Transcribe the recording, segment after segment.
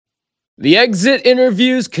The exit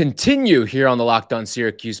interviews continue here on the Locked On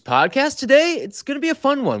Syracuse podcast. Today, it's going to be a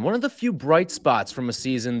fun one of the few bright spots from a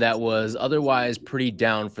season that was otherwise pretty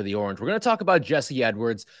down for the Orange. We're going to talk about Jesse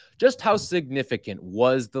Edwards, just how significant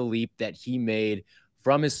was the leap that he made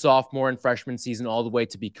from his sophomore and freshman season all the way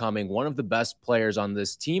to becoming one of the best players on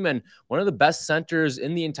this team and one of the best centers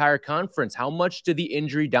in the entire conference. How much did the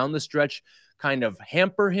injury down the stretch kind of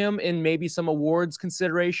hamper him in maybe some awards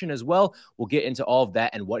consideration as well? We'll get into all of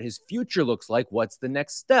that and what his future looks like. What's the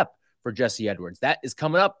next step for Jesse Edwards? That is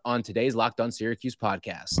coming up on today's Locked On Syracuse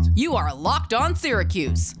podcast. You are Locked On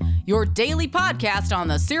Syracuse, your daily podcast on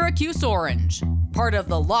the Syracuse Orange, part of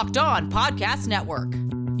the Locked On Podcast Network,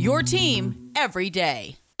 your team every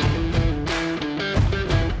day.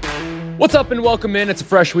 What's up and welcome in. It's a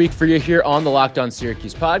fresh week for you here on the Locked On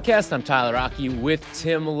Syracuse podcast. I'm Tyler Rocky with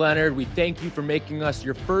Tim Leonard. We thank you for making us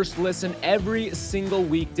your first listen every single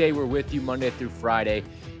weekday. We're with you Monday through Friday,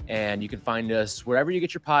 and you can find us wherever you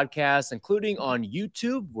get your podcasts, including on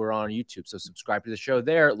YouTube. We're on YouTube, so subscribe to the show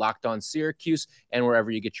there, Locked On Syracuse, and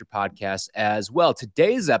wherever you get your podcasts as well.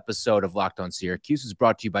 Today's episode of Locked On Syracuse is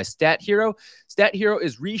brought to you by Stat Hero. Stat Hero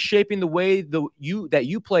is reshaping the way that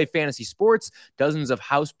you play fantasy sports. Dozens of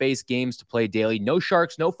house-based games to play daily. No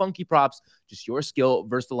sharks, no funky props, just your skill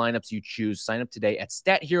versus the lineups you choose. Sign up today at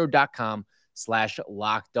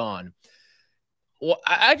stathero.com/lockedon. Well,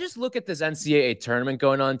 I just look at this NCAA tournament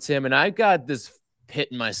going on, Tim, and I've got this pit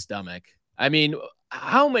in my stomach. I mean,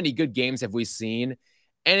 how many good games have we seen?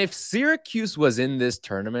 And if Syracuse was in this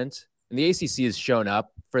tournament, and the ACC has shown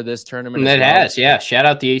up for this tournament, and it has, yeah. Shout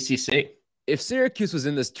out the ACC. If Syracuse was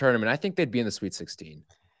in this tournament, I think they'd be in the Sweet 16.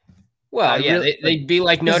 Well, they'd be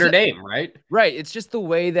like Notre Dame, right? Right. It's just the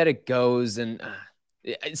way that it goes, and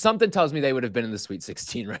something tells me they would have been in the Sweet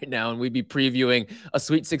 16 right now, and we'd be previewing a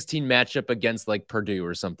Sweet 16 matchup against like Purdue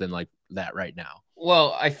or something like that right now.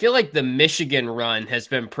 Well, I feel like the Michigan run has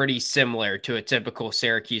been pretty similar to a typical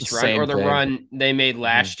Syracuse run, or the run they made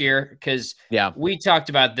last year, because we talked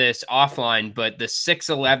about this offline, but the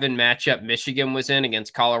 6-11 matchup Michigan was in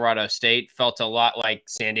against Colorado State felt a lot like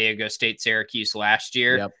San Diego State Syracuse last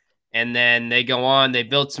year. Yep. And then they go on, they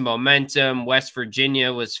built some momentum. West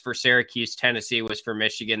Virginia was for Syracuse. Tennessee was for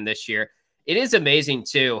Michigan this year. It is amazing,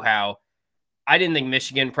 too, how I didn't think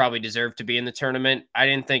Michigan probably deserved to be in the tournament. I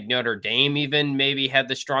didn't think Notre Dame even maybe had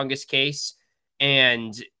the strongest case.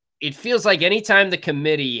 And it feels like anytime the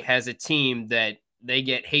committee has a team that they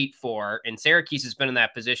get hate for, and Syracuse has been in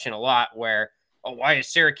that position a lot where, oh, why is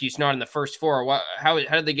Syracuse not in the first four? How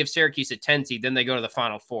did they give Syracuse a 10 seed? Then they go to the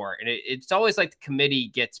Final Four. And it's always like the committee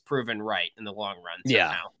gets proven right in the long run somehow.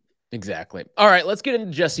 Yeah, exactly. All right, let's get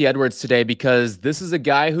into Jesse Edwards today, because this is a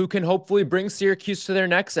guy who can hopefully bring Syracuse to their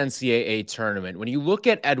next NCAA tournament. When you look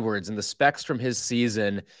at Edwards and the specs from his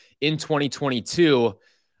season in 2022,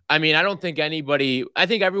 I mean, I think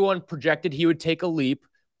everyone projected he would take a leap,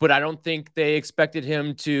 but I don't think they expected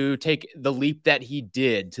him to take the leap that he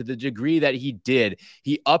did to the degree that he did.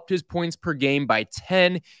 He upped his points per game by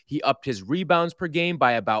 10. He upped his rebounds per game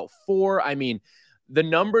by about 4. I mean, the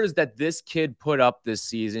numbers that this kid put up this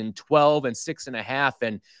season, 12 and 6.5.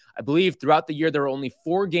 And I believe throughout the year, there were only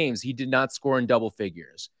 4 games he did not score in double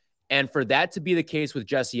figures. And for that to be the case with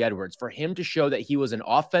Jesse Edwards, for him to show that he was an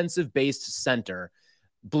offensive-based center,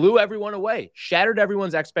 blew everyone away, shattered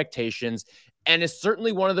everyone's expectations, and is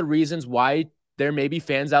certainly one of the reasons why there may be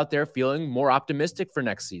fans out there feeling more optimistic for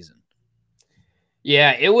next season.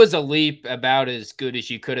 Yeah, it was a leap about as good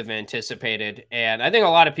as you could have anticipated. And I think a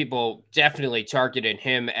lot of people definitely targeted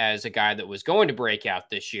him as a guy that was going to break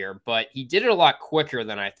out this year, but he did it a lot quicker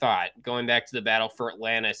than I thought. Going back to the battle for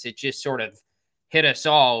Atlantis, it just sort of hit us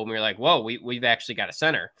all. And we were like, whoa, we've actually got a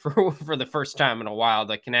center for the first time in a while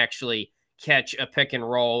that can actually catch a pick and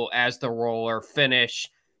roll as the roller, finish.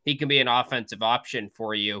 He can be an offensive option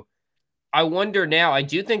for you. I wonder now, I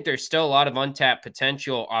do think there's still a lot of untapped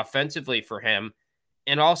potential offensively for him.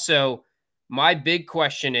 And also, my big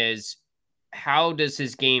question is, how does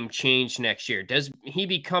his game change next year? Does he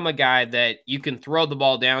become a guy that you can throw the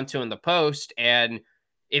ball down to in the post, and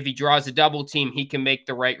if he draws a double team, he can make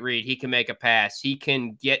the right read, he can make a pass, he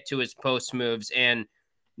can get to his post moves and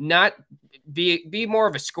not be more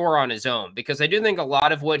of a scorer on his own? Because I do think a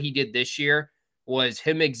lot of what he did this year was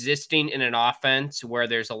him existing in an offense where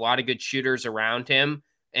there's a lot of good shooters around him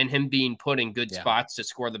and him being put in good spots to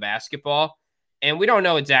score the basketball. And we don't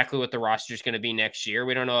know exactly what the roster is going to be next year.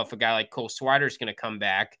 We don't know if a guy like Cole Swider is going to come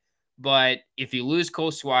back. But if you lose Cole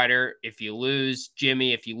Swider, if you lose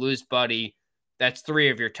Jimmy, if you lose Buddy, that's 3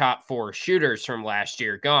 of your top 4 shooters from last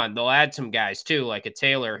year gone. They'll add some guys too, like a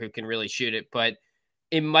Taylor who can really shoot it. But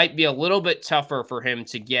it might be a little bit tougher for him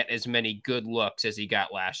to get as many good looks as he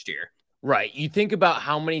got last year. Right. You think about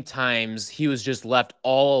how many times he was just left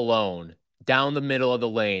all alone down the middle of the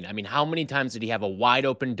lane. I mean, how many times did he have a wide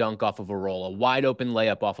open dunk off of a roll, a wide open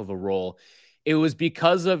layup off of a roll? It was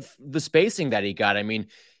because of the spacing that he got. I mean,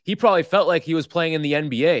 he probably felt like he was playing in the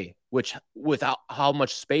NBA, which without how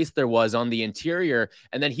much space there was on the interior.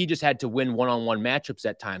 And then he just had to win one-on-one matchups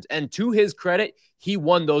at times. And to his credit, he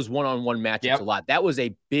won those one-on-one matchups a Yep. lot. That was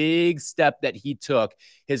a big step that he took.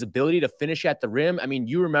 His ability to finish at the rim. I mean,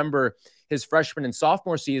 you remember his freshman and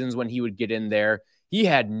sophomore seasons when he would get in there, he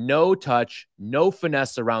had no touch, no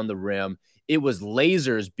finesse around the rim. It was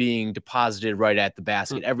lasers being deposited right at the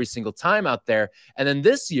basket every single time out there. And then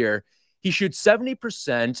this year, he shoots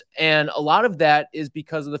 70%. And a lot of that is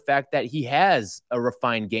because of the fact that he has a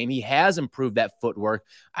refined game. He has improved that footwork.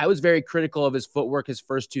 I was very critical of his footwork his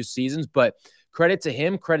first 2 seasons, but credit to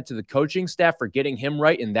him, credit to the coaching staff for getting him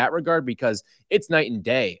right in that regard, because it's night and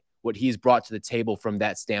day what he's brought to the table from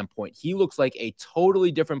that standpoint. He looks like a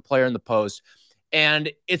totally different player in the post.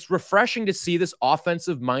 And it's refreshing to see this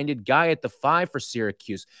offensive-minded guy at the 5 for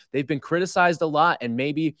Syracuse. They've been criticized a lot and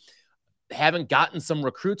maybe haven't gotten some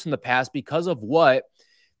recruits in the past because of what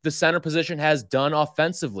the center position has done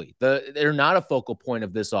offensively. They're not a focal point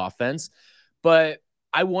of this offense, but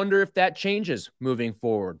I wonder if that changes moving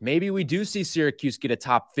forward. Maybe we do see Syracuse get a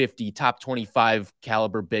top 50, top 25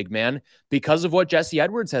 caliber big man because of what Jesse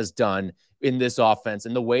Edwards has done in this offense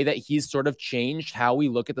and the way that he's sort of changed how we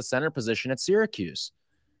look at the center position at Syracuse.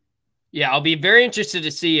 Yeah, I'll be very interested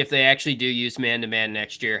to see if they actually do use man-to-man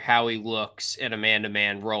next year, how he looks in a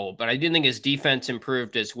man-to-man role. But I do think his defense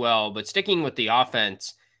improved as well. But sticking with the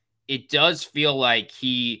offense, it does feel like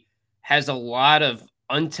he has a lot of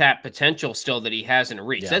untapped potential still that he hasn't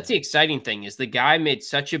reached. Yeah. That's the exciting thing, is the guy made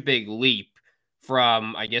such a big leap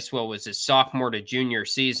from, I guess, what was his sophomore to junior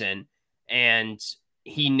season. And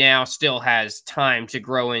he now still has time to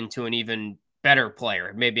grow into an even better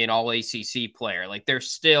player, maybe an all ACC player. Like,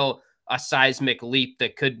 there's still a seismic leap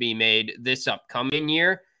that could be made this upcoming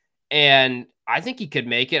year. And I think he could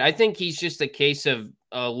make it. I think he's just a case of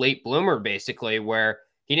a late bloomer, basically, where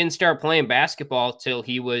he didn't start playing basketball till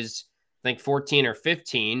he was, I think, 14 or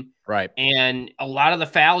 15. Right. And a lot of the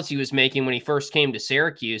fouls he was making when he first came to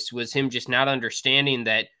Syracuse was him just not understanding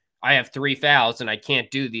that I have 3 fouls and I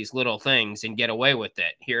can't do these little things and get away with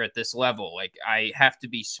it here at this level. Like, I have to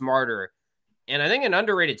be smarter. And I think an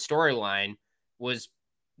underrated storyline was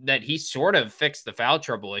that he sort of fixed the foul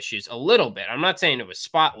trouble issues a little bit. I'm not saying it was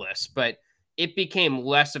spotless, but it became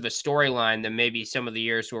less of a storyline than maybe some of the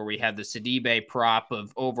years where we had the Sidibe prop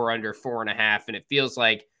of over under 4.5. And it feels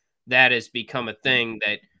like that has become a thing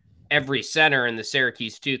that every center in the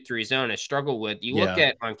Syracuse 2-3 zone has struggled with. You look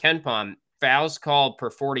at on KenPom, fouls called per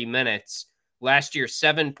 40 minutes last year,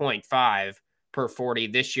 7.5 per 40,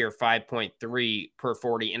 this year, 5.3 per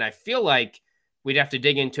 40. And I feel like we'd have to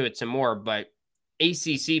dig into it some more, but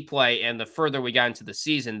ACC play, and the further we got into the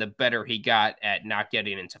season, the better he got at not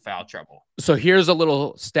getting into foul trouble. So here's a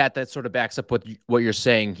little stat that sort of backs up what you're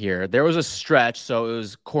saying here. There was a stretch. So it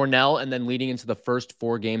was Cornell and then leading into the first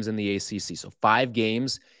 4 games in the ACC. So 5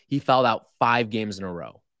 games, he fouled out 5 games in a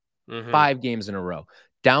row. 5 games in a row.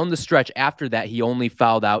 Down the stretch after that, he only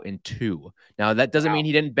fouled out in 2. Now, that doesn't mean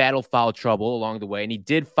he didn't battle foul trouble along the way. And he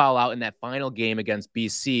did foul out in that final game against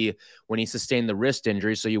BC when he sustained the wrist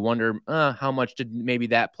injury. So you wonder how much did maybe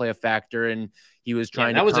that play a factor? And he was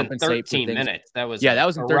trying to compensate for 13 for things. minutes. That was that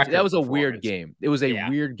was in 13. That was a weird performance. game. It was a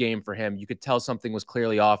weird game for him. You could tell something was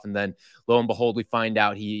clearly off. And then lo and behold, we find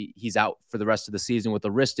out he's out for the rest of the season with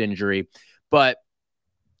a wrist injury. But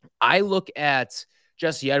I look at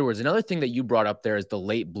Jesse Edwards. Another thing that you brought up there is the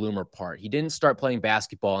late bloomer part. He didn't start playing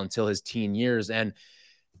basketball until his teen years. And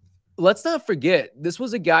let's not forget, this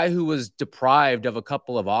was a guy who was deprived of a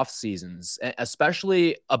couple of off seasons,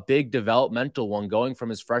 especially a big developmental one going from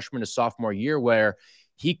his freshman to sophomore year, where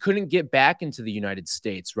he couldn't get back into the United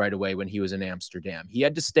States right away when he was in Amsterdam. He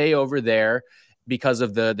had to stay over there because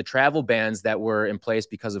of the travel bans that were in place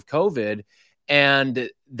because of COVID. And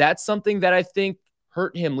that's something that I think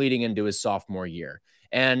hurt him leading into his sophomore year.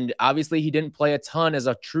 And obviously he didn't play a ton as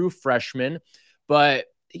a true freshman, but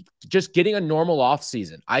just getting a normal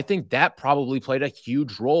offseason, I think that probably played a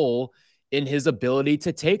huge role in his ability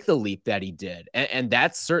to take the leap that he did. And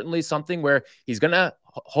that's certainly something where he's going to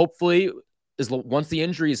hopefully, once the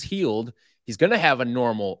injury is healed, he's going to have a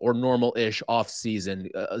normal or normal-ish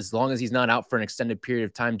offseason as long as he's not out for an extended period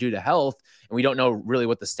of time due to health. And we don't know really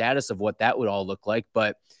what the status of what that would all look like,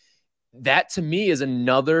 but that to me is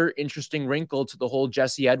another interesting wrinkle to the whole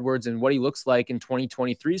Jesse Edwards and what he looks like in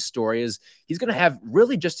 2023 story. Is he's going to have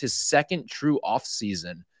really just his second true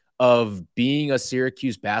offseason of being a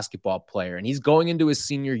Syracuse basketball player. And he's going into his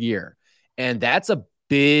senior year. And that's a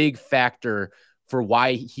big factor for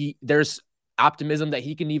why there's optimism that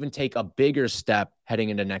he can even take a bigger step heading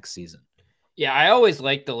into next season. Yeah, I always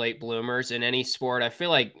like the late bloomers in any sport. I feel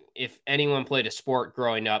like if anyone played a sport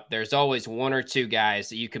growing up, there's always one or two guys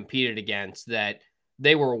that you competed against that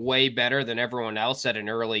they were way better than everyone else at an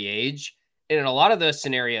early age. And in a lot of those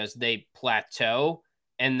scenarios, they plateau.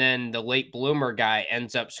 And then the late bloomer guy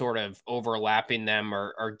ends up sort of overlapping them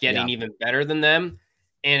or getting even better than them.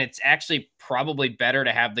 And it's actually probably better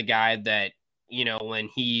to have the guy that, when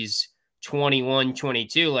he's 21,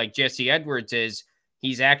 22, like Jesse Edwards is,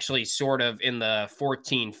 he's actually sort of in the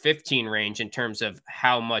 14, 15 range in terms of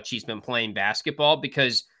how much he's been playing basketball.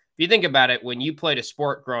 Because if you think about it, when you played a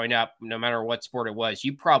sport growing up, no matter what sport it was,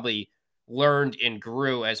 you probably learned and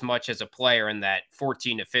grew as much as a player in that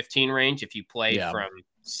 14 to 15 range if you played from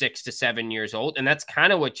 6 to 7 years old. And that's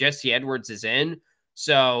kind of what Jesse Edwards is in.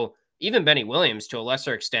 So even Benny Williams to a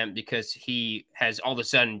lesser extent, because he has all of a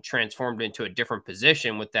sudden transformed into a different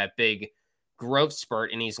position with that big growth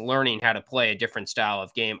spurt and he's learning how to play a different style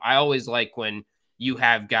of game. I always like when you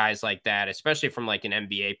have guys like that, especially from like an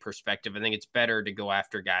NBA perspective. I think it's better to go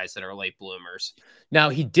after guys that are late bloomers. Now,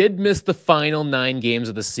 he did miss the final 9 games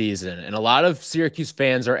of the season, and a lot of Syracuse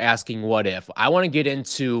fans are asking what if. I want to get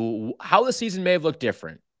into how the season may have looked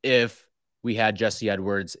different if we had Jesse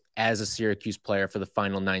Edwards as a Syracuse player for the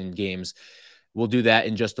final 9 games. We'll do that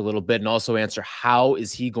in just a little bit and also answer how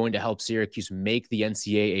is he going to help Syracuse make the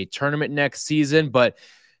NCAA tournament next season. But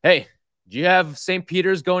hey, do you have St.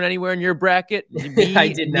 Peter's going anywhere in your bracket? I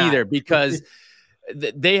did neither, not. because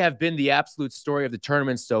they have been the absolute story of the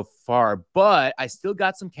tournament so far, but I still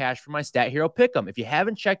got some cash for my Stat Hero Pick'em. If you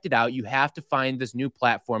haven't checked it out, you have to find this new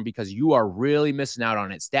platform because you are really missing out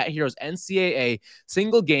on it. Stat Hero's NCAA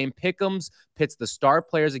single game Pick'ems pits the star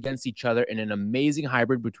players against each other in an amazing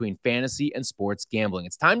hybrid between fantasy and sports gambling.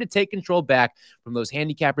 It's time to take control back from those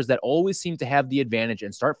handicappers that always seem to have the advantage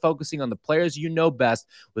and start focusing on the players you know best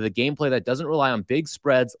with a gameplay that doesn't rely on big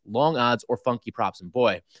spreads, long odds, or funky props. And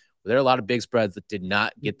boy, there are a lot of big spreads that did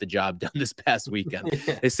not get the job done this past weekend.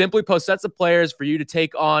 They simply post sets of players for you to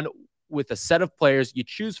take on with a set of players you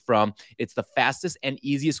choose from. It's the fastest and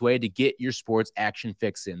easiest way to get your sports action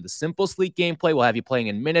fix in. The simple, sleek gameplay will have you playing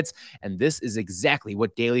in minutes, and this is exactly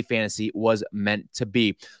what daily fantasy was meant to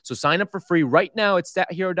be. So sign up for free right now at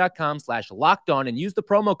stathero.com/lockedon and use the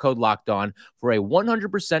promo code LOCKEDON for a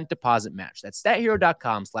 100% deposit match. That's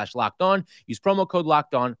stathero.com/lockedon. Use promo code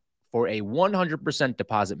LOCKEDON for a 100%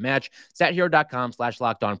 deposit match.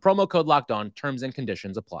 Stathero.com/lockedon. Promo code LOCKEDON. Terms and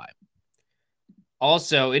conditions apply.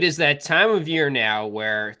 Also, it is that time of year now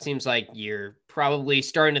where it seems like you're probably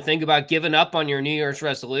starting to think about giving up on your New Year's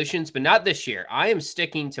resolutions, but not this year. I am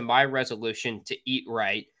sticking to my resolution to eat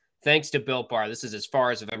right. Thanks to Built Bar. This is as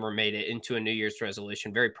far as I've ever made it into a New Year's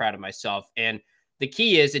resolution. Very proud of myself. And the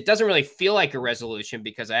key is it doesn't really feel like a resolution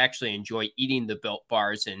because I actually enjoy eating the Built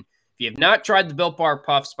Bars. And if you have not tried the Built Bar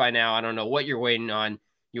Puffs by now, I don't know what you're waiting on.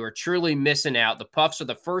 You are truly missing out. The Puffs are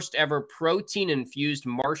the first ever protein-infused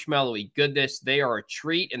marshmallowy goodness. They are a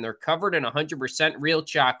treat, and they're covered in 100% real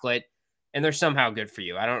chocolate, and they're somehow good for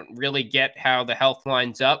you. I don't really get how the health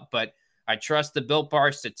lines up, but I trust the Built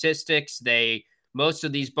Bar statistics. Most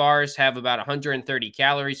of these bars have about 130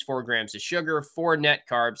 calories, 4 grams of sugar, 4 net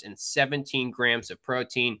carbs, and 17 grams of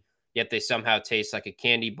protein, yet they somehow taste like a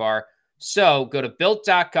candy bar. So go to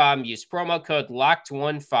Built.com, use promo code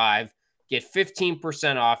LOCKED15, get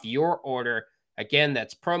 15% off your order. Again,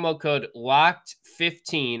 that's promo code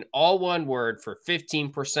LOCKED15, all one word, for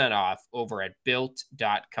 15% off over at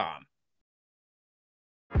Built.com.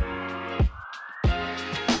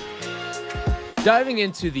 Diving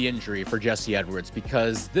into the injury for Jesse Edwards,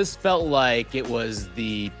 because this felt like it was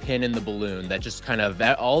the pin in the balloon that just kind of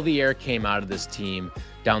all the air came out of this team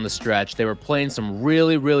down the stretch. They were playing some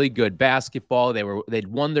really, really good basketball. They'd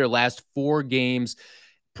won their last 4 games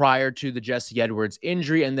prior to the Jesse Edwards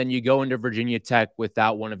injury, and then you go into Virginia Tech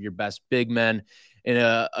without one of your best big men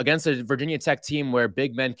against a Virginia Tech team where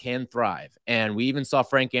big men can thrive. And we even saw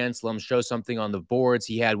Frank Anselem show something on the boards.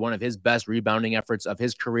 He had one of his best rebounding efforts of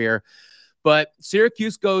his career. But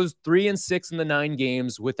Syracuse goes 3-6 in the 9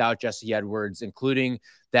 games without Jesse Edwards, including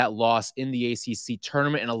that loss in the ACC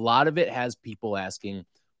tournament. And a lot of it has people asking,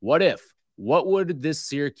 what if? What would this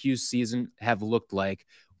Syracuse season have looked like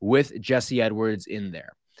with Jesse Edwards in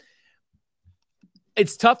there?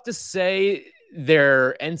 It's tough to say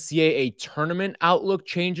their NCAA tournament outlook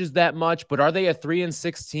changes that much, but are they a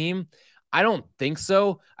 3-6 team? I don't think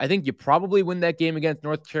so. I think you probably win that game against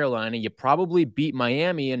North Carolina. You probably beat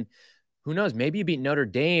Miami, and who knows, maybe you beat Notre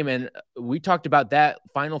Dame. And we talked about that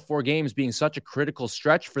final 4 games being such a critical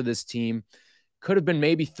stretch for this team. could have been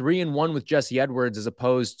maybe 3-1 with Jesse Edwards as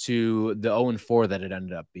opposed to the 0-4 that it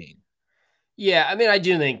ended up being. Yeah, I mean, I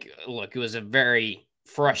do think, look, it was a very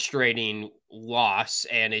frustrating loss,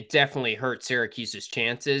 and it definitely hurt Syracuse's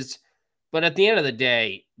chances. But at the end of the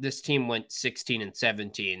day, this team went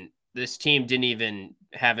 16-17. This team didn't even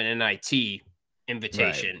have an NIT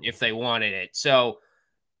invitation if they wanted it. So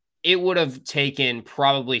it would have taken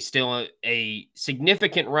probably still a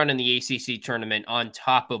significant run in the ACC tournament on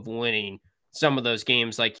top of winning some of those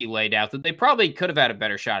games like you laid out that they probably could have had a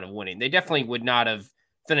better shot of winning. They definitely would not have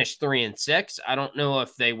finished 3-6. I don't know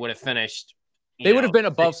if they would have finished. They would have been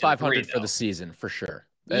above 500 3, for the season for sure.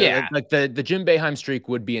 Yeah. Like the Jim Boeheim streak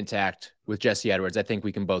would be intact with Jesse Edwards. I think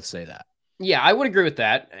we can both say that. Yeah, I would agree with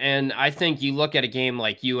that. And I think you look at a game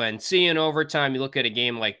like UNC in overtime, you look at a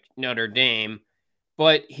game like Notre Dame.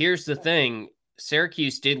 But here's the thing.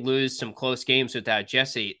 Syracuse did lose some close games without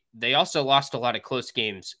Jesse. They also lost a lot of close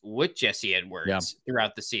games with Jesse Edwards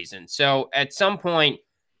throughout the season. So at some point,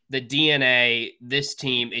 the DNA, this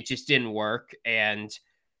team, it just didn't work. And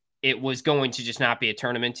it was going to just not be a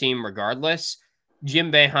tournament team regardless.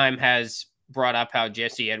 Jim Boeheim has brought up how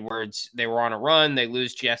Jesse Edwards, they were on a run, they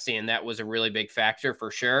lose Jesse, and that was a really big factor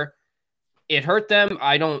for sure. It hurt them.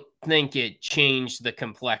 I don't think it changed the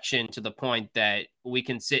complexion to the point that we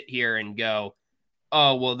can sit here and go,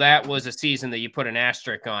 oh, well, that was a season that you put an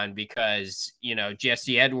asterisk on because,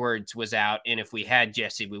 Jesse Edwards was out. And if we had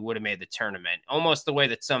Jesse, we would have made the tournament. Almost the way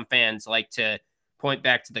that some fans like to point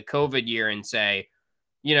back to the COVID year and say,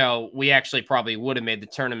 we actually probably would have made the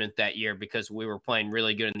tournament that year because we were playing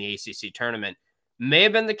really good in the ACC tournament. May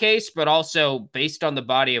have been the case, but also based on the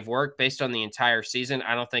body of work, based on the entire season,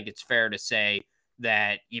 I don't think it's fair to say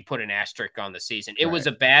that you put an asterisk on the season. It was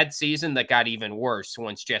a bad season that got even worse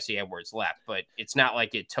once Jesse Edwards left, but it's not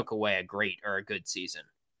like it took away a great or a good season.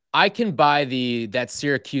 I can buy that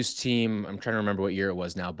Syracuse team. I'm trying to remember what year it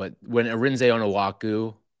was now, but when Arinze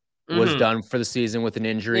Onuaku was done for the season with an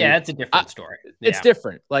injury. Yeah, it's a different story. It's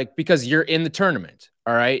different, like, because you're in the tournament.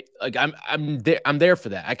 All right. Like I'm there for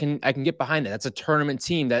that. I can get behind that. That's a tournament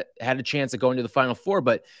team that had a chance of going to the Final Four.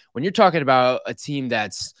 But when you're talking about a team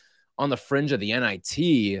that's on the fringe of the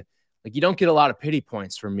NIT, like, you don't get a lot of pity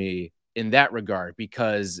points from me in that regard,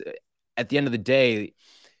 because at the end of the day,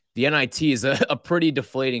 the NIT is a pretty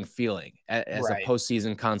deflating feeling as a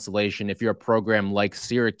postseason consolation. If you're a program like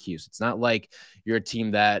Syracuse, it's not like you're a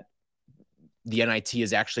team that the NIT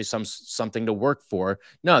is actually something to work for.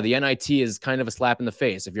 No, the NIT is kind of a slap in the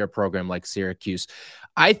face if you're a program like Syracuse.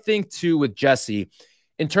 I think too with Jesse,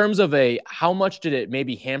 in terms of how much did it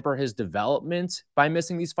maybe hamper his development by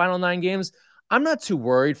missing these final 9 games? I'm not too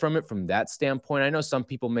worried from it from that standpoint. I know some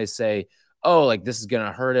people may say, oh, like, this is going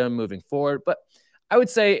to hurt him moving forward. But I would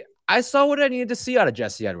say I saw what I needed to see out of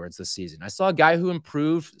Jesse Edwards this season. I saw a guy who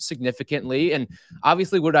improved significantly. And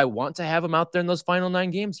obviously, would I want to have him out there in those final 9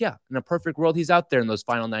 games? Yeah. In a perfect world, he's out there in those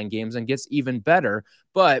final 9 games and gets even better.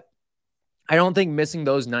 But I don't think missing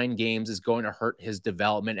those 9 games is going to hurt his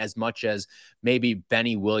development as much as maybe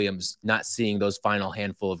Benny Williams not seeing those final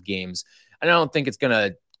handful of games. And I don't think it's going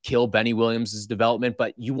to kill Benny Williams' development,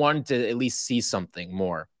 but you wanted to at least see something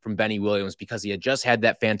more from Benny Williams because he had just had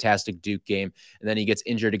that fantastic Duke game, and then he gets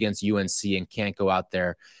injured against UNC and can't go out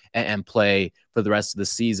there and play for the rest of the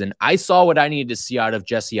season. I saw what I needed to see out of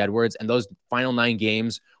Jesse Edwards, and those final 9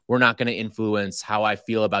 games were not going to influence how I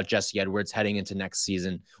feel about Jesse Edwards heading into next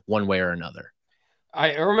season one way or another.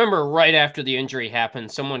 I remember right after the injury happened,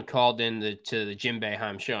 someone called in to the Jim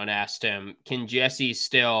Boeheim show and asked him, can Jesse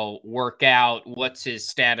still work out? What's his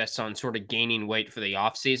status on sort of gaining weight for the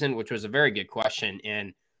offseason? Which was a very good question.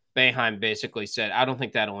 And Boeheim basically said, I don't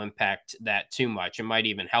think that'll impact that too much. It might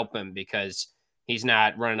even help him because he's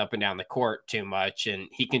not running up and down the court too much, and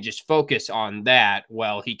he can just focus on that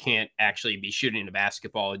while he can't actually be shooting the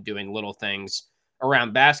basketball and doing little things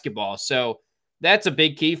around basketball. So that's a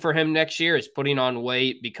big key for him next year, is putting on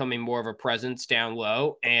weight, becoming more of a presence down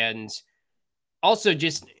low, and also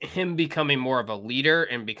just him becoming more of a leader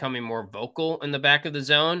and becoming more vocal in the back of the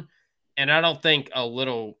zone. And I don't think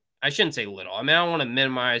I shouldn't say little. I mean, I don't want to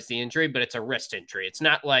minimize the injury, but it's a wrist injury. It's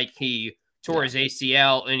not like he tore his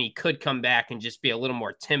ACL and he could come back and just be a little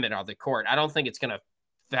more timid on the court. I don't think it's going to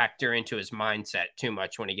factor into his mindset too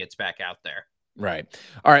much when he gets back out there. Right.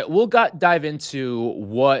 All right. We'll dive into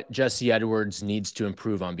what Jesse Edwards needs to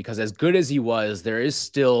improve on, because as good as he was, there is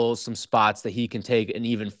still some spots that he can take an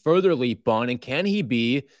even further leap on. And can he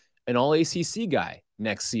be an all-ACC guy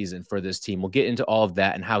next season for this team? We'll get into all of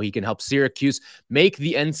that and how he can help Syracuse make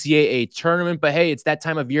the NCAA tournament. But hey, it's that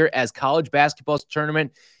time of year as college basketball's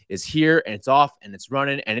tournament is here and it's off and it's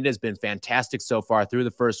running, and it has been fantastic so far through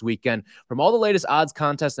the first weekend. From all the latest odds,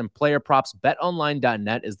 contests, and player props,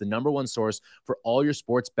 BetOnline.net is the #1 source for all your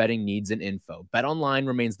sports betting needs and info. BetOnline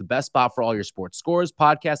remains the best spot for all your sports scores,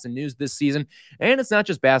 podcasts, and news this season. And it's not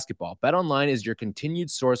just basketball. BetOnline is your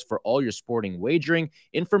continued source for all your sporting wagering,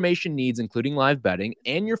 information needs, including live betting,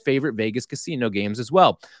 and your favorite Vegas casino games as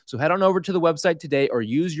well. So head on over to the website today or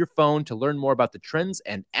use your phone to learn more about the trends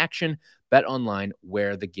and action. BetOnline,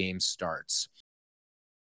 where the game starts.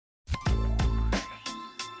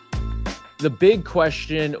 The big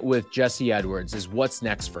question with Jesse Edwards is what's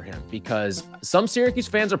next for him, because some Syracuse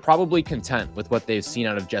fans are probably content with what they've seen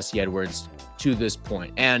out of Jesse Edwards to this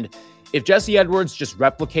point. And if Jesse Edwards just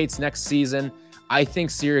replicates next season, I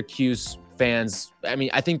think Syracuse fans,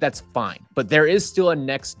 I think that's fine. But there is still a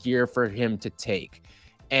next year for him to take.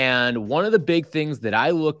 And one of the big things that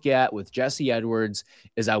I look at with Jesse Edwards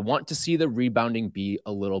is I want to see the rebounding be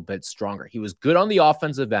a little bit stronger. He was good on the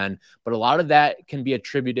offensive end, but a lot of that can be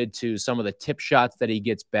attributed to some of the tip shots that he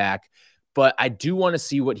gets back. But I do want to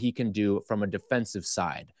see what he can do from a defensive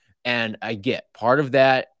side. And I get part of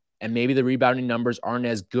that, and maybe the rebounding numbers aren't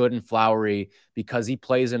as good and flowery because he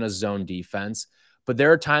plays in a zone defense. But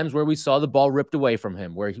there are times where we saw the ball ripped away from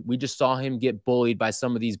him, where we just saw him get bullied by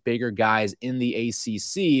some of these bigger guys in the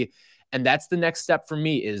ACC. And that's the next step for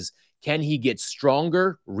me is, can he get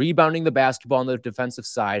stronger, rebounding the basketball on the defensive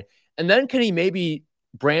side? And then can he maybe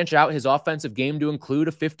branch out his offensive game to include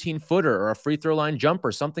a 15-footer or a free throw line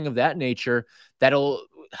jumper, something of that nature that'll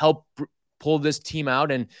help pull this team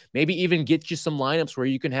out and maybe even get you some lineups where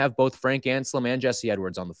you can have both Frank Anselem and Jesse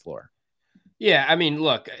Edwards on the floor. Yeah,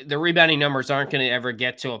 look, the rebounding numbers aren't going to ever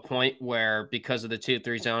get to a point where, because of the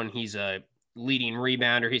 2-3 zone, he's a leading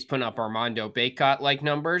rebounder. He's putting up Armando Bacot-like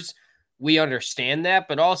numbers. We understand that,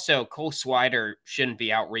 but also Cole Swider shouldn't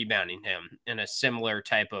be out rebounding him in a similar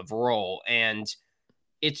type of role. And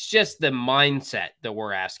it's just the mindset that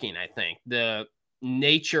we're asking, I think. The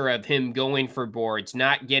nature of him going for boards,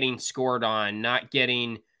 not getting scored on, not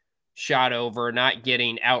getting shot over, not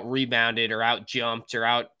getting out rebounded or out jumped or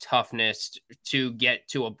out toughness to get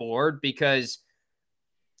to a board, because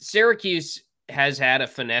Syracuse has had a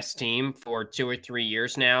finesse team for 2 or 3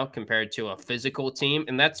 years now compared to a physical team.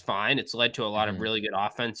 And that's fine. It's led to a lot of really good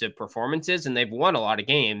offensive performances, and they've won a lot of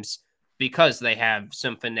games because they have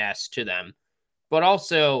some finesse to them. But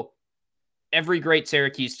also, every great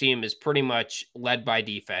Syracuse team is pretty much led by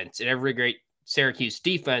defense, and every great Syracuse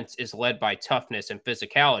defense is led by toughness and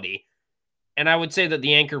physicality. And I would say that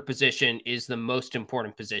the anchor position is the most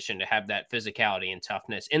important position to have that physicality and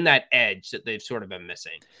toughness and that edge that they've sort of been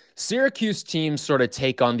missing. Syracuse teams sort of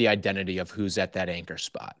take on the identity of who's at that anchor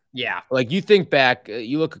spot. Yeah. Like you think back,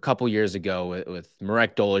 you look a couple years ago with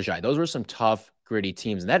Marek Dolezaj, those were some tough, gritty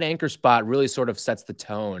teams. And that anchor spot really sort of sets the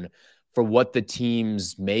tone for what the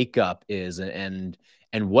team's makeup is and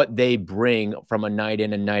what they bring from a night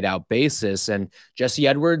in and night out basis. And Jesse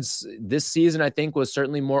Edwards this season, I think, was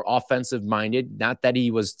certainly more offensive minded. Not that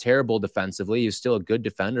he was terrible defensively. He was still a good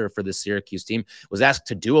defender for the Syracuse team, was asked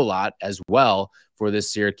to do a lot as well for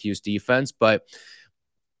this Syracuse defense. But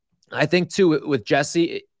I think too, with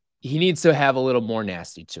Jesse, he needs to have a little more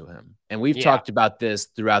nasty to him. And we've talked about this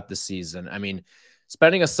throughout the season.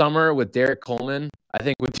 Spending a summer with Derek Coleman, I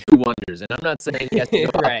think would do wonders. And I'm not saying he has to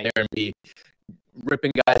go out there and be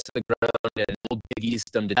ripping guys to the ground and old Big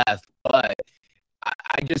East them to death, but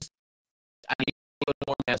I need a little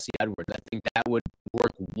more Jesse Edwards. I think that would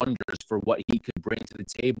work wonders for what he could bring to the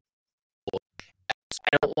table.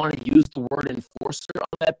 I don't want to use the word enforcer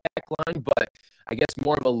on that back line, but I guess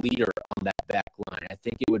more of a leader on that back line. I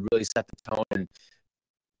think it would really set the tone and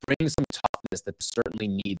bring some toughness that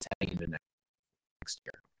certainly needs heading into next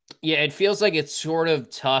year. Yeah, it feels like it's sort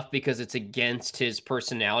of tough because it's against his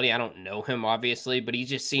personality. I don't know him, obviously, but he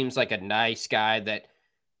just seems like a nice guy that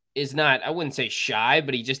is not, I wouldn't say shy,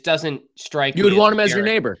 but he just doesn't strike me. You would want him as your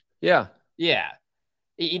neighbor. Yeah. Yeah.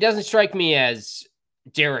 He doesn't strike me as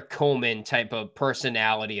Derek Coleman type of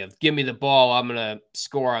personality of give me the ball, I'm going to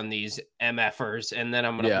score on these MFers, and then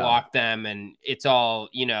I'm going to block them. And it's all,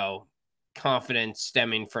 confidence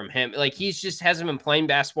stemming from him. Like, he's just hasn't been playing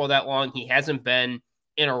basketball that long. He hasn't been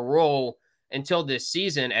in a role until this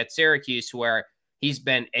season at Syracuse where he's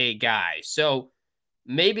been a guy. So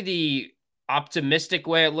maybe the optimistic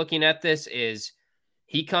way of looking at this is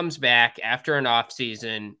he comes back after an off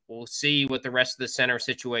season. We'll see what the rest of the center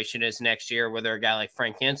situation is next year, whether a guy like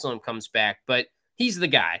Frank Anselem comes back, but he's the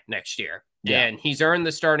guy next year. Yeah. And he's earned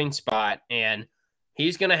the starting spot, and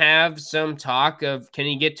he's going to have some talk of, can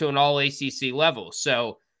he get to an all ACC level?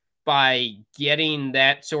 So by getting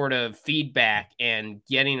that sort of feedback and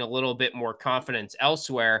getting a little bit more confidence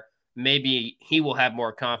elsewhere, maybe he will have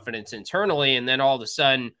more confidence internally. And then all of a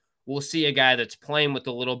sudden, we'll see a guy that's playing with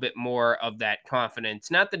a little bit more of that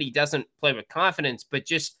confidence. Not that he doesn't play with confidence, but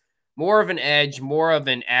just more of an edge, more of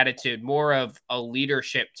an attitude, more of a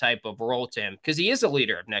leadership type of role to him, because he is a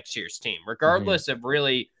leader of next year's team, regardless of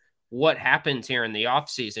really what happens here in the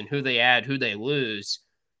offseason, who they add, who they lose.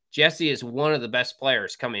 Jesse is one of the best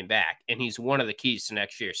players coming back, and he's one of the keys to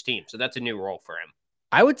next year's team. So that's a new role for him.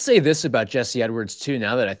 I would say this about Jesse Edwards too,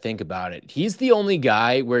 now that I think about it. He's the only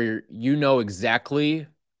guy where you know exactly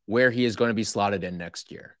where he is going to be slotted in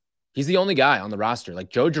next year. He's the only guy on the roster. Like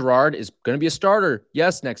Joe Girard is going to be a starter,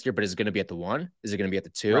 yes, next year, but is it going to be at the 1? Is it going to be at the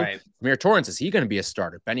 2? Right. Amir Torrance, is he going to be a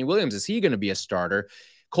starter? Benny Williams, is he going to be a starter?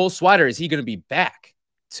 Cole Swider, is he going to be back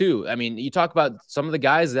too? I mean, you talk about some of the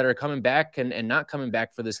guys that are coming back and not coming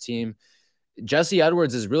back for this team. Jesse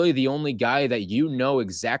Edwards is really the only guy that you know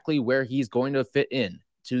exactly where he's going to fit in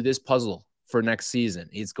to this puzzle for next season.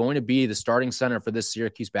 He's going to be the starting center for this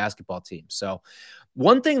Syracuse basketball team. So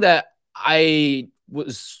one thing that I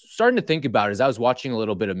was starting to think about as I was watching a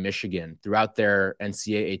little bit of Michigan throughout their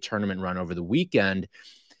NCAA tournament run over the weekend,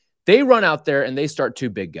 they run out there and they start 2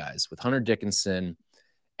 big guys with Hunter Dickinson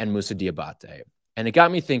and Moussa Diabate. And it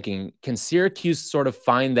got me thinking, can Syracuse sort of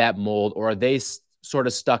find that mold, or are they sort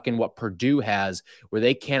of stuck in what Purdue has where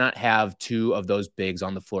they cannot have 2 of those bigs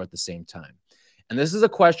on the floor at the same time? And this is a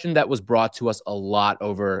question that was brought to us a lot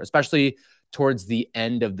over, especially towards the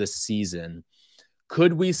end of the season.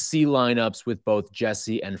 Could we see lineups with both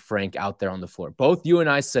Jesse and Frank out there on the floor? Both you and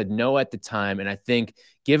I said no at the time. And I think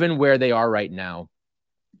given where they are right now,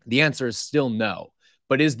 the answer is still no.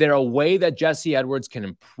 But is there a way that Jesse Edwards can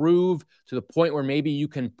improve to the point where maybe you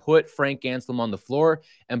can put Frank Anselem on the floor?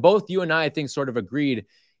 And both you and I think, sort of agreed,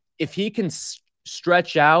 if he can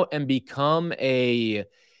stretch out and become a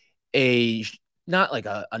not like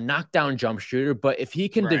a knockdown jump shooter, but if he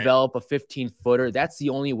can develop a 15-footer, that's the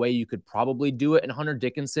only way you could probably do it. And Hunter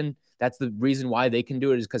Dickinson, that's the reason why they can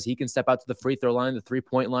do it, is because he can step out to the free throw line, the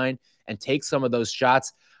 3-point line, and take some of those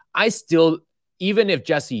shots. I still, even if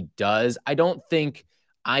Jesse does, I don't think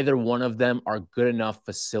either one of them are good enough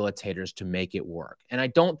facilitators to make it work. And I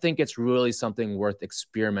don't think it's really something worth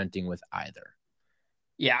experimenting with either.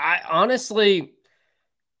 Yeah,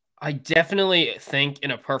 I definitely think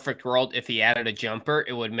in a perfect world, if he added a jumper,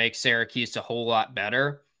 it would make Syracuse a whole lot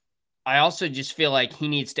better. I also just feel like he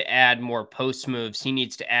needs to add more post moves. He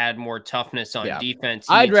needs to add more toughness on defense.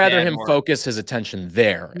 I'd rather him focus his attention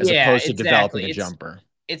there as opposed to developing a jumper.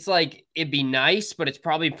 It's like, it'd be nice, but it's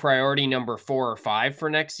probably priority number 4 or 5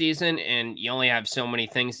 for next season. And you only have so many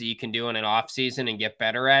things that you can do in an off season and get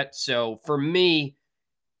better at. So for me,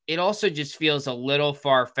 it also just feels a little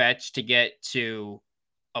far-fetched to get to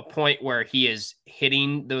a point where he is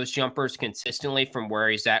hitting those jumpers consistently from where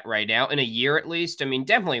he's at right now in a year, at least. I mean,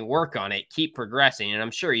 definitely work on it, keep progressing. And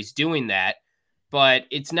I'm sure he's doing that, but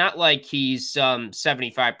it's not like he's some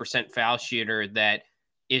 75% foul shooter that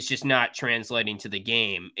is just not translating to the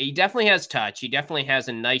game. He definitely has touch. He definitely has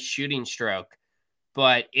a nice shooting stroke,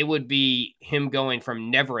 but it would be him going from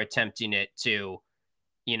never attempting it to,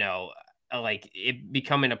 like it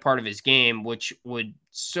becoming a part of his game, which would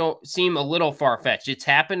seem a little far-fetched. It's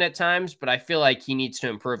happened at times, but I feel like he needs to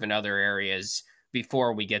improve in other areas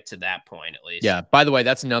before we get to that point, at least. Yeah. By the way,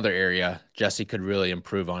 that's another area Jesse could really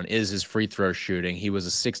improve on, is his free throw shooting. He was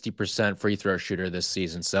a 60% free throw shooter this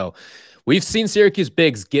season. So we've seen Syracuse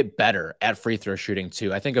bigs get better at free throw shooting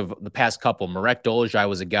too. I think of the past couple, Marek Dolezaj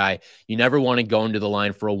was a guy you never want to go into the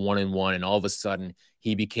line for a 1-and-1, and all of a sudden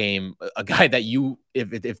he became a guy that you,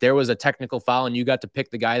 if there was a technical foul and you got to pick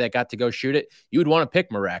the guy that got to go shoot it, you would want to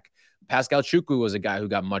pick Marek. Pascal Chukwu was a guy who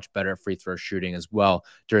got much better at free throw shooting as well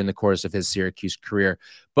during the course of his Syracuse career.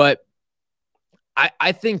 But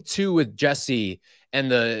I think too, with Jesse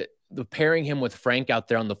and the pairing him with Frank out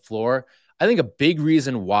there on the floor, I think a big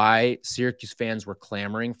reason why Syracuse fans were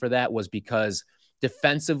clamoring for that was because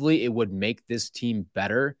defensively it would make this team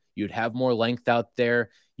better. You'd have more length out there.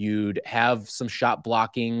 You'd have some shot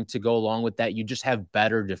blocking to go along with that. You just have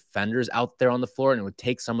better defenders out there on the floor, and it would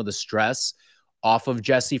take some of the stress off of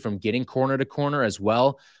Jesse from getting corner to corner as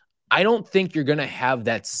well. I don't think you're going to have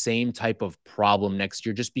that same type of problem next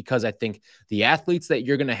year, just because I think the athletes that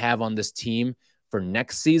you're going to have on this team for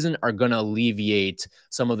next season are going to alleviate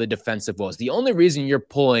some of the defensive woes. The only reason you're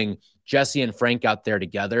pulling Jesse and Frank out there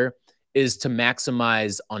together is to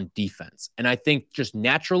maximize on defense. And I think just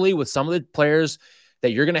naturally with some of the players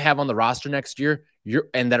that you're going to have on the roster next year,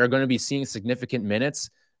 and that are going to be seeing significant minutes,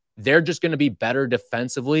 they're just going to be better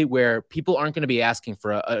defensively, where people aren't going to be asking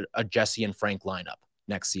for a Jesse and Frank lineup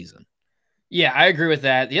next season. Yeah, I agree with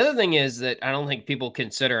that. The other thing is that I don't think people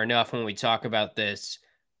consider enough when we talk about this.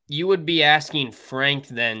 You would be asking Frank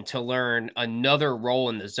then to learn another role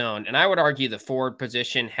in the zone. And I would argue the forward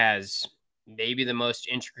position has maybe the most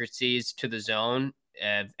intricacies to the zone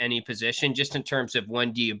of any position, just in terms of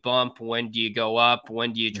when do you bump, when do you go up,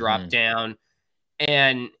 when do you drop down.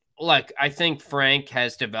 And look, I think Frank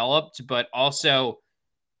has developed, but also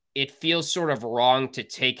it feels sort of wrong to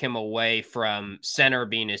take him away from center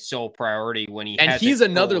being his sole priority when he And hasn't he's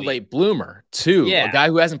another fully. late bloomer too, a Yeah, guy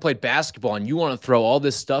who hasn't played basketball, and you want to throw all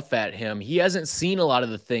this stuff at him. He hasn't seen a lot of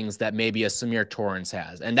the things that maybe a Samir Torrance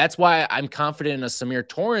has. And that's why I'm confident in a Samir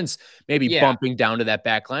Torrance maybe yeah, bumping down to that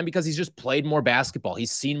back line, because he's just played more basketball.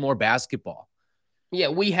 He's seen more basketball. yeah.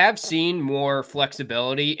 We have seen more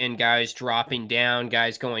flexibility in guys dropping down,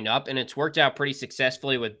 guys going up, and it's worked out pretty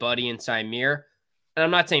successfully with Buddy and Symir. And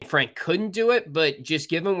I'm not saying Frank couldn't do it, but just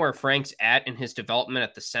given where Frank's at in his development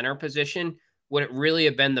at the center position, would it really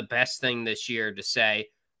have been the best thing this year to say,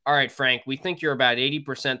 all right, Frank, we think you're about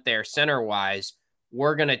 80% there center wise.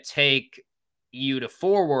 We're going to take you to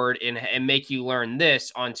forward and make you learn this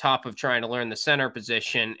on top of trying to learn the center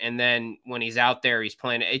position. And then when he's out there, he's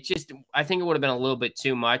playing. It just, I think it would have been a little bit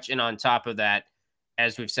too much. And on top of that,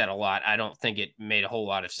 as we've said a lot, I don't think it made a whole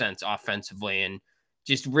lot of sense offensively. And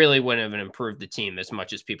just really wouldn't have improved the team as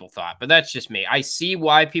much as people thought. But that's just me. I see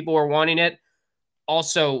why people are wanting it.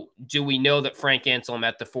 Also, do we know that Frank Anselm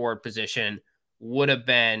at the forward position would have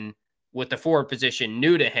been, with the forward position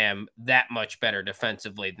new to him, that much better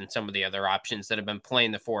defensively than some of the other options that have been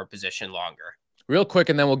playing the forward position longer? Real quick,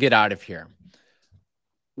 and then we'll get out of here.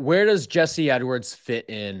 Where does Jesse Edwards fit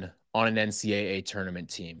in on an NCAA tournament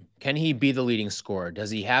team? Can he be the leading scorer? Does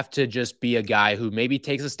he have to just be a guy who maybe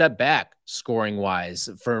takes a step back scoring wise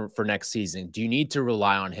for next season? Do you need to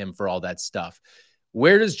rely on him for all that stuff?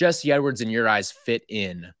 Where does Jesse Edwards in your eyes fit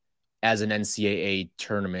in as an NCAA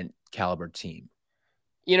tournament caliber team?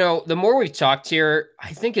 You know, the more we've talked here,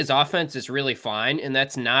 I think his offense is really fine. And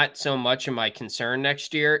that's not so much of my concern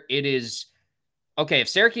next year. It is, okay, if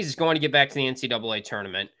Syracuse is going to get back to the NCAA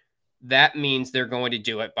tournament, that means they're going to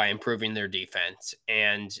do it by improving their defense.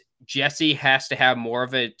 And Jesse has to have more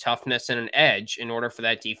of a toughness and an edge in order for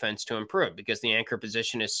that defense to improve, because the anchor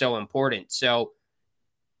position is so important. So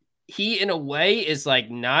he, in a way, is like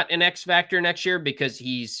not an X factor next year because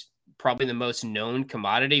he's probably the most known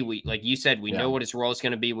commodity. We, like you said, we know what his role is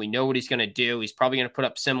going to be. We know what he's going to do. He's probably going to put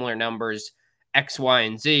up similar numbers, X, Y,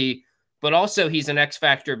 and Z. But also he's an X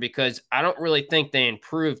factor because I don't really think they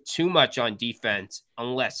improve too much on defense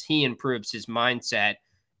unless he improves his mindset.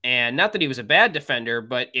 And not that he was a bad defender,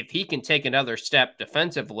 but if he can take another step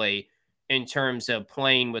defensively in terms of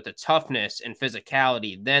playing with a toughness and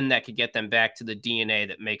physicality, then that could get them back to the DNA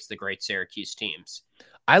that makes the great Syracuse teams.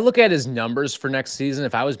 I look at his numbers for next season.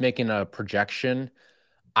 If I was making a projection,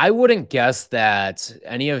 I wouldn't guess that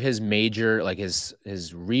any of his major, like his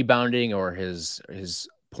rebounding or his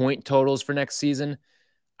point totals for next season,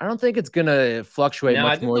 I don't think it's going to fluctuate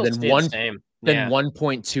much more than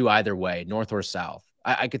 1.2 either way, north or south.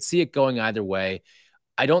 I could see it going either way.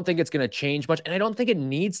 I don't think it's going to change much, and I don't think it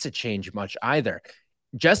needs to change much either.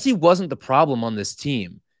 Jesse wasn't the problem on this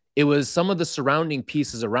team. It was some of the surrounding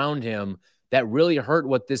pieces around him that really hurt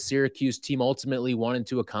what this Syracuse team ultimately wanted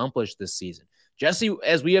to accomplish this season. Jesse,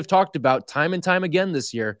 as we have talked about time and time again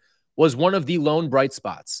this year, was one of the lone bright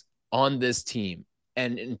spots on this team.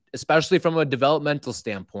 And especially from a developmental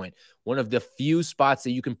standpoint, one of the few spots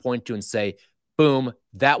that you can point to and say, boom,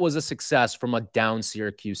 that was a success from a down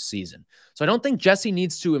Syracuse season. So I don't think Jesse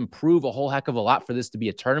needs to improve a whole heck of a lot for this to be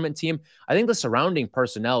a tournament team. I think the surrounding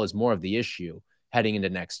personnel is more of the issue heading into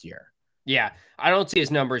next year. Yeah, I don't see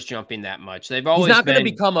his numbers jumping that much. They've always He's not going to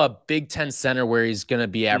become a Big Ten center where he's going to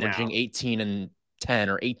be averaging 18-10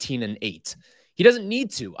 or 18-8. He doesn't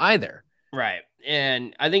need to either. Right.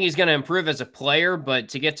 And I think he's going to improve as a player, but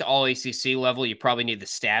to get to all ACC level, you probably need the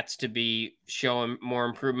stats to be showing more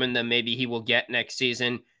improvement than maybe he will get next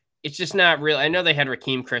season. It's just not real. I know they had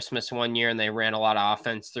Rakeem Christmas one year and they ran a lot of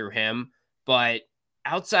offense through him, but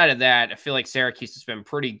outside of that, I feel like Syracuse has been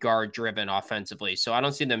pretty guard driven offensively. So I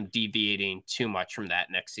don't see them deviating too much from that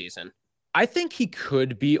next season. I think he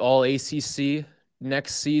could be all ACC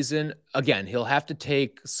next season. Again, he'll have to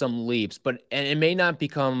take some leaps, and it may not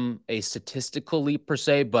become a statistical leap per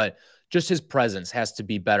se, but just his presence has to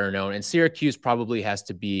be better known. And Syracuse probably has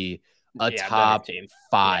to be a top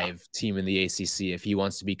 5 team in the ACC if he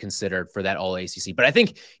wants to be considered for that all ACC. But I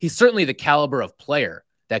think he's certainly the caliber of player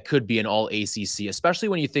that could be an all ACC, especially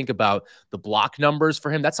when you think about the block numbers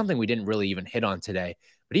for him. That's something we didn't really even hit on today,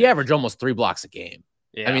 but he averaged almost 3 blocks a game.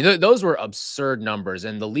 Yeah. I mean, those were absurd numbers,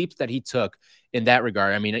 and the leaps that he took in that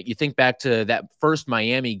regard. I mean, you think back to that first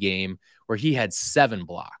Miami game where he had 7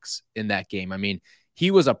 blocks in that game. I mean,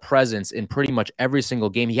 he was a presence in pretty much every single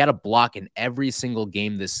game. He had a block in every single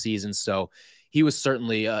game this season. So he was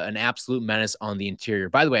certainly an absolute menace on the interior.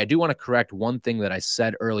 By the way, I do want to correct one thing that I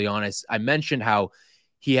said early on. I mentioned how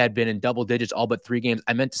he had been in double digits all but 3 games.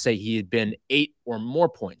 I meant to say he had been 8 or more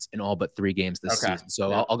points in all but 3 games this season.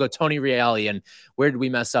 So I'll go Tony Reali. And where did we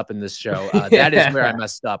mess up in this show? That is where I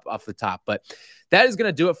messed up off the top. But that is going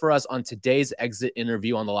to do it for us on today's exit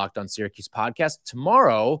interview on the Locked On Syracuse podcast.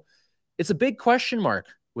 Tomorrow, it's a big question mark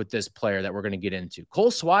with this player that we're going to get into.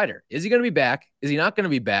 Cole Swider. Is he going to be back? Is he not going to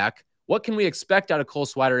be back? What can we expect out of Cole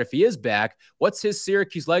Swider if he is back? What's his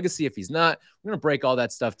Syracuse legacy if he's not? We're going to break all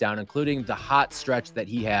that stuff down, including the hot stretch that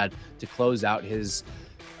he had to close out his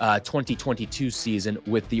 2022 season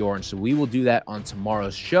with the Orange. So we will do that on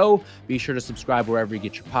tomorrow's show. Be sure to subscribe wherever you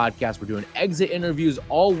get your podcast. We're doing exit interviews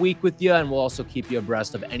all week with you, and we'll also keep you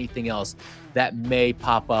abreast of anything else that may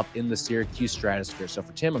pop up in the Syracuse stratosphere. So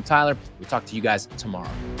for Tim, I'm Tyler. We'll talk to you guys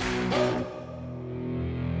tomorrow.